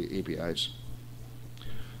apps, the APIs.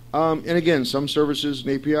 And again, some services and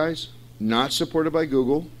APIs not supported by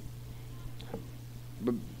Google,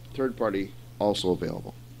 but third party also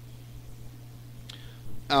available.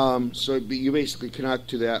 So you basically connect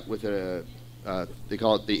to that with they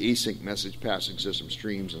call it the async message passing system,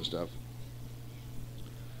 streams and stuff.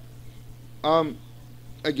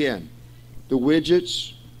 Again, the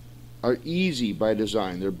widgets are easy by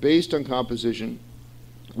design. They're based on composition.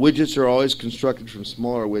 Widgets are always constructed from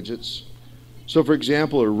smaller widgets. So for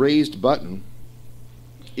example, a raised button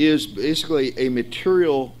is basically a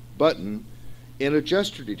material button and a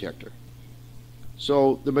gesture detector.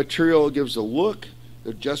 So the material gives the look,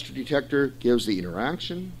 the gesture detector gives the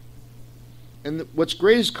interaction. And what's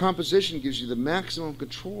great is composition gives you the maximum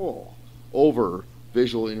control over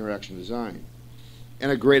visual interaction design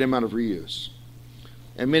and a great amount of reuse.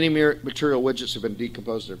 And many material widgets have been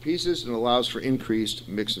decomposed in their pieces and allows for increased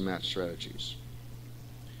mix and match strategies.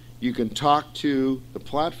 You can talk to the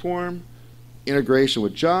platform, integration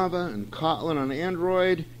with Java and Kotlin on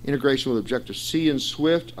Android, integration with Objective-C and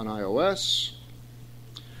Swift on iOS,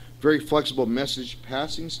 very flexible message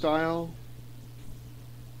passing style,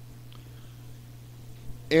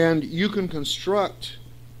 and you can construct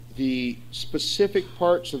the specific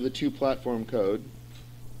parts of the two platform code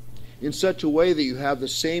in such a way that you have the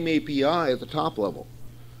same API at the top level.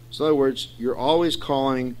 So in other words, you're always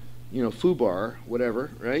calling, foobar,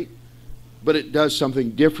 whatever, right? But it does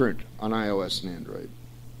something different on iOS and Android.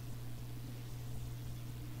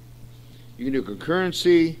 You can do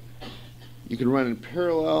concurrency. You can run in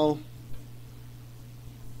parallel.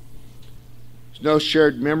 There's no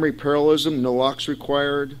shared memory parallelism, no locks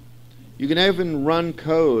required. You can even run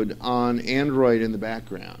code on Android in the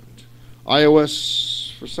background.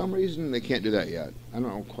 iOS, for some reason, they can't do that yet. I don't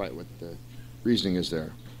know quite what the reasoning is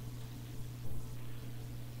there.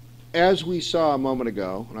 As we saw a moment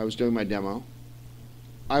ago when I was doing my demo,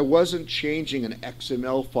 I wasn't changing an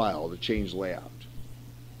XML file to change layout.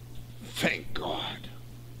 Thank God.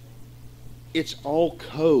 It's all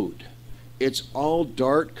code. It's all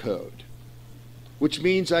Dart code, which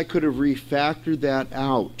means I could have refactored that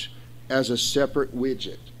out as a separate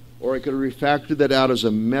widget, or I could have refactored that out as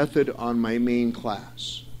a method on my main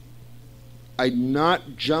class. I'm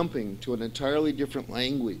not jumping to an entirely different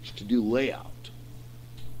language to do layout.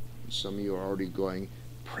 Some of you are already going,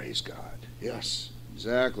 praise God. Yes,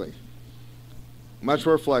 exactly. Much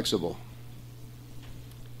more flexible.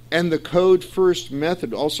 And the code first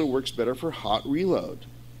method also works better for hot reload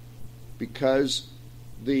because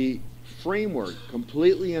the framework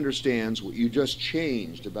completely understands what you just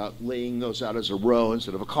changed about laying those out as a row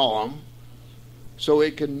instead of a column, so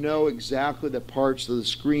it can know exactly the parts of the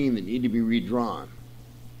screen that need to be redrawn.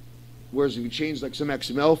 Whereas if you change like some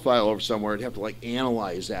XML file over somewhere, it'd have to like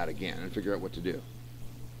analyze that again and figure out what to do.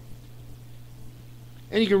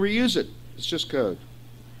 And you can reuse it. It's just code.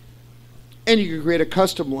 And you can create a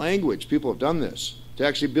custom language. People have done this to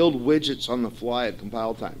actually build widgets on the fly at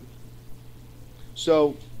compile time.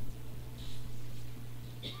 So,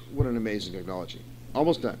 what an amazing technology.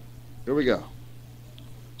 Almost done. Here we go.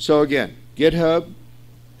 So again, GitHub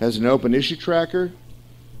has an open issue tracker,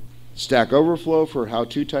 Stack Overflow for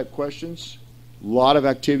how-to type questions. A lot of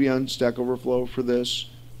activity on Stack Overflow for this.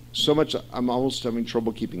 So much I'm almost having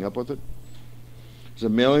trouble keeping up with it. There's a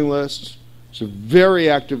mailing list. It's a very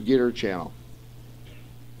active Gitter channel.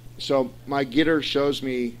 So my Gitter shows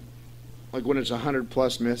me like when it's 100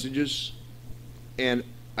 plus messages, and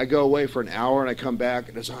I go away for an hour and I come back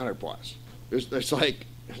and it's 100 plus. There's like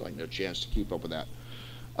no chance to keep up with that.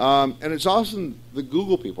 And it's awesome. The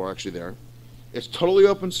Google people are actually there. It's totally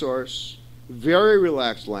open source, very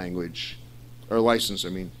relaxed language, or license, I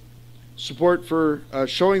mean. Support for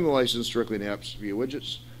showing the license directly in apps via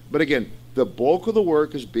widgets. But again, the bulk of the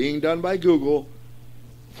work is being done by Google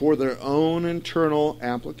for their own internal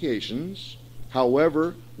applications.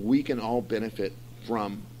 However, we can all benefit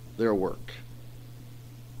from their work.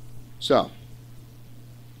 So,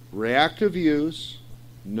 reactive views,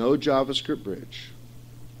 no JavaScript bridge.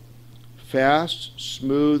 Fast,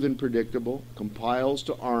 smooth, and predictable, compiles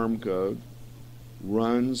to ARM code,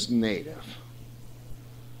 runs native.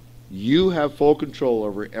 You have full control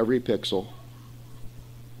over every pixel.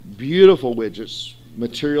 Beautiful widgets,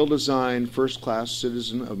 material design, first-class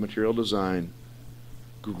citizen of material design,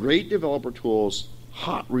 great developer tools,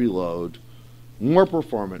 hot reload, more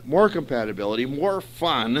performant, more compatibility, more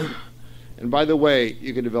fun. And by the way,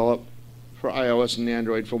 you can develop for iOS and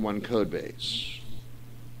Android from one code base,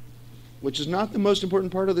 which is not the most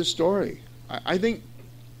important part of this story. I think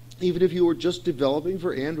even if you were just developing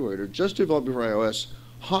for Android or just developing for iOS,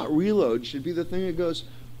 hot reload should be the thing that goes,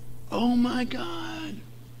 oh my God.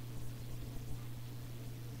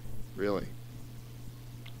 Really.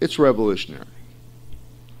 It's revolutionary.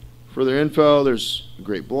 Further info, there's a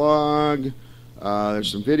great blog,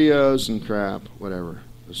 there's some videos and crap, whatever.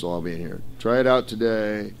 This will all be in here. Try it out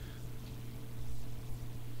today. And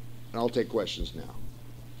I'll take questions now.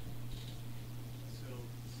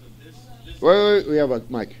 Wait, we have a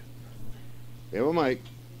mic. We have a mic.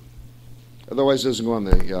 Otherwise, it doesn't go on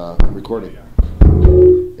the recording.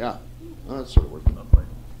 Yeah. Oh, that's sort of working.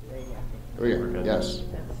 There we go. Yes.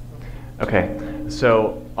 Okay.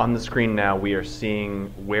 So on the screen now, we are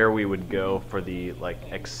seeing where we would go for the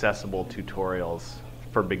accessible tutorials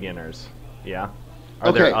for beginners. Yeah.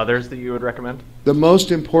 Are there others that you would recommend? The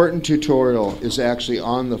most important tutorial is actually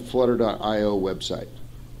on the Flutter.io website.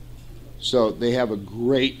 So they have a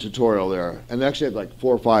great tutorial there, and they actually have like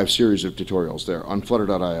 4 or 5 series of tutorials there on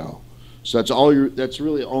Flutter.io. So that's all. That's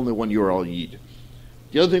really only one URL you need.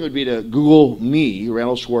 The other thing would be to Google me,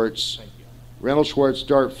 Randal Schwartz, Randal Schwartz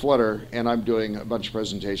Dart Flutter, and I'm doing a bunch of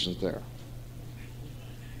presentations there,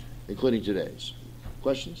 including today's.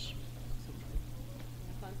 Questions?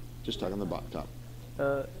 Just talk on the top.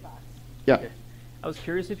 Yeah. Okay. I was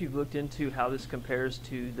curious if you've looked into how this compares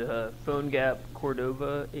to the PhoneGap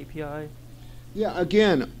Cordova API. Yeah,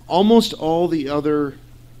 again, almost all the other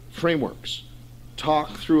frameworks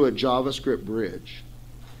talk through a JavaScript bridge.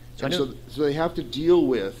 So they have to deal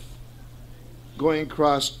with going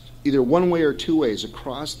across either one way or two ways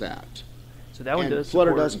across that. So that one does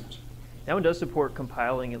Flutter support, doesn't. That one does support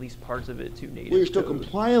compiling at least parts of it to native. Well, you're still code.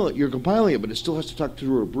 compiling it, but it still has to talk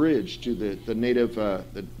through a bridge to the native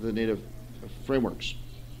the native frameworks.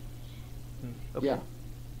 Okay.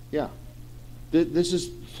 Yeah.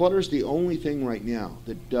 Flutter's the only thing right now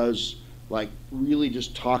that does really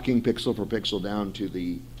just talking pixel for pixel down to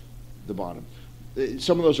the bottom.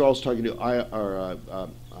 Some of those are also talking to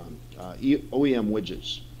OEM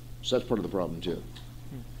widgets, so that's part of the problem too.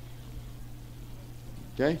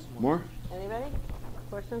 Okay, more? Anybody?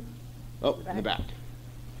 Questions? Oh, in the back.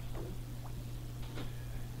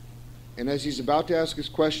 And as he's about to ask his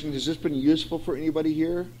question, has this been useful for anybody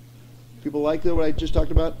here? People like what I just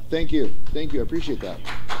talked about? Thank you. Thank you. I appreciate that.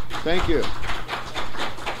 Thank you.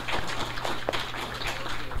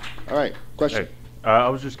 All right. Question. Hey, I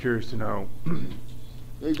was just curious to know.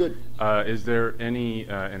 Very good. Is there any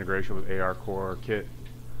integration with ARCore Kit?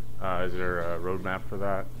 Is there a roadmap for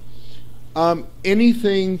that?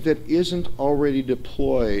 Anything that isn't already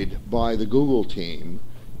deployed by the Google team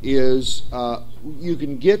is you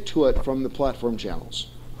can get to it from the platform channels.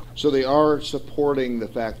 So they are supporting the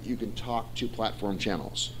fact that you can talk to platform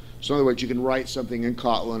channels. So in other words, you can write something in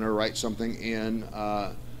Kotlin or write something in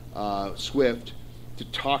Swift to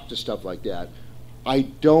talk to stuff like that. I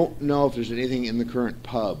don't know if there's anything in the current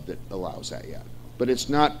pub that allows that yet. But it's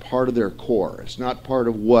not part of their core. It's not part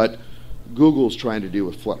of what Google's trying to do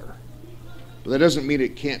with Flutter. But that doesn't mean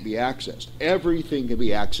it can't be accessed. Everything can be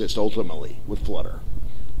accessed ultimately with Flutter.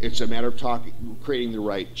 It's a matter of creating the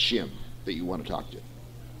right shim that you want to talk to.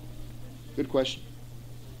 Good question.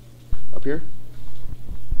 Up here?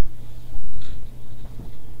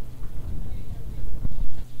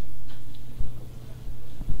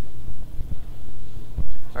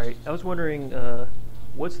 All right, I was wondering,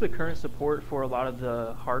 what's the current support for a lot of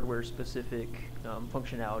the hardware-specific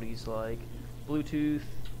functionalities like Bluetooth,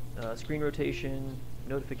 screen rotation,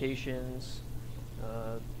 notifications,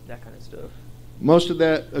 that kind of stuff? Most of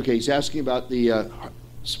that, okay, he's asking about the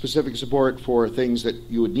specific support for things that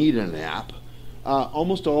you would need in an app.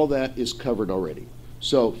 Almost all that is covered already.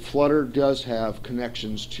 So Flutter does have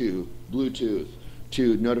connections to Bluetooth,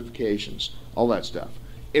 to notifications, all that stuff.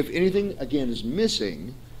 If anything, again, is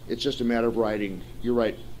missing, it's just a matter of writing your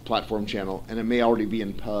right platform channel, and it may already be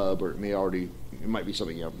in pub, or it might be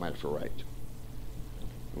something you might have to write.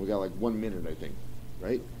 We got like 1 minute, I think,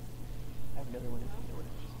 right? I have another one.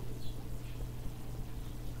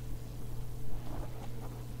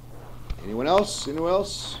 Anyone else? Anyone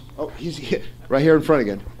else? Oh, he's right here in front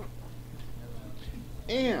again.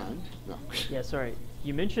 And no. Yeah, sorry.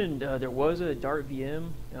 You mentioned there was a Dart VM,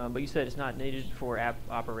 but you said it's not needed for app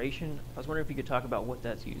operation. I was wondering if you could talk about what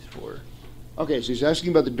that's used for. Okay, so he's asking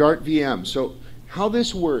about the Dart VM. So how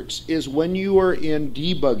this works is when you are in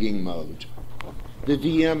debugging mode, the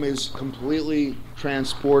VM is completely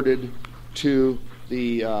transported to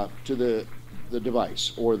the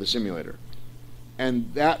device or the simulator,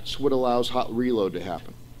 and that's what allows hot reload to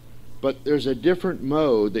happen. But there's a different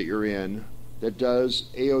mode that you're in that does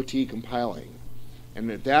AOT compiling. And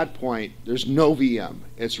at that point, there's no VM.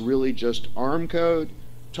 It's really just ARM code,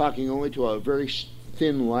 talking only to a very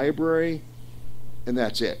thin library, and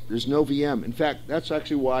that's it. There's no VM. In fact, that's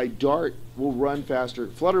actually why Dart will run faster,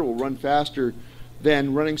 Flutter will run faster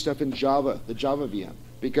than running stuff in Java, the Java VM,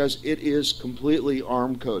 because it is completely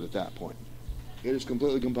ARM code at that point. It is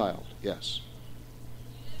completely compiled, yes.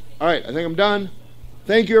 All right, I think I'm done.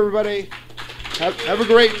 Thank you, everybody. Have a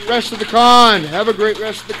great rest of the con. Have a great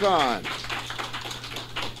rest of the con.